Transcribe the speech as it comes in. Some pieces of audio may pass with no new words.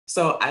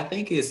So I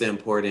think it's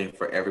important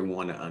for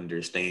everyone to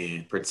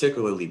understand,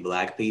 particularly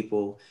Black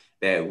people,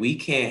 that we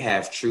can't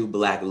have true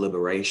Black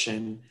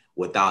liberation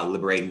without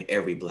liberating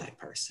every Black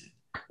person,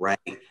 right?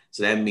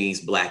 So that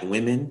means Black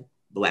women,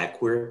 Black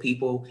queer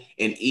people,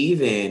 and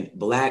even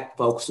Black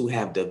folks who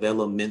have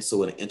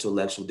developmental and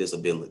intellectual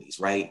disabilities,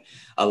 right?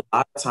 A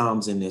lot of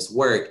times in this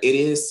work, it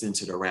is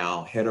centered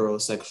around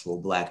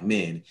heterosexual Black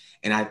men.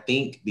 And I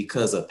think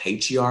because of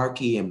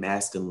patriarchy and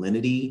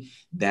masculinity,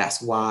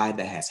 that's why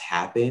that has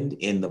happened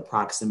in the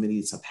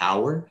proximity to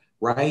power,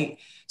 right?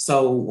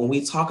 So when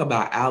we talk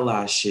about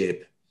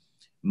allyship,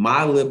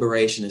 my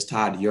liberation is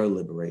tied to your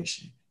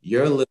liberation.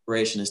 Your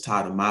liberation is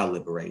tied to my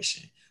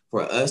liberation.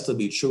 For us to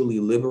be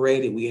truly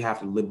liberated, we have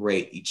to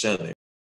liberate each other.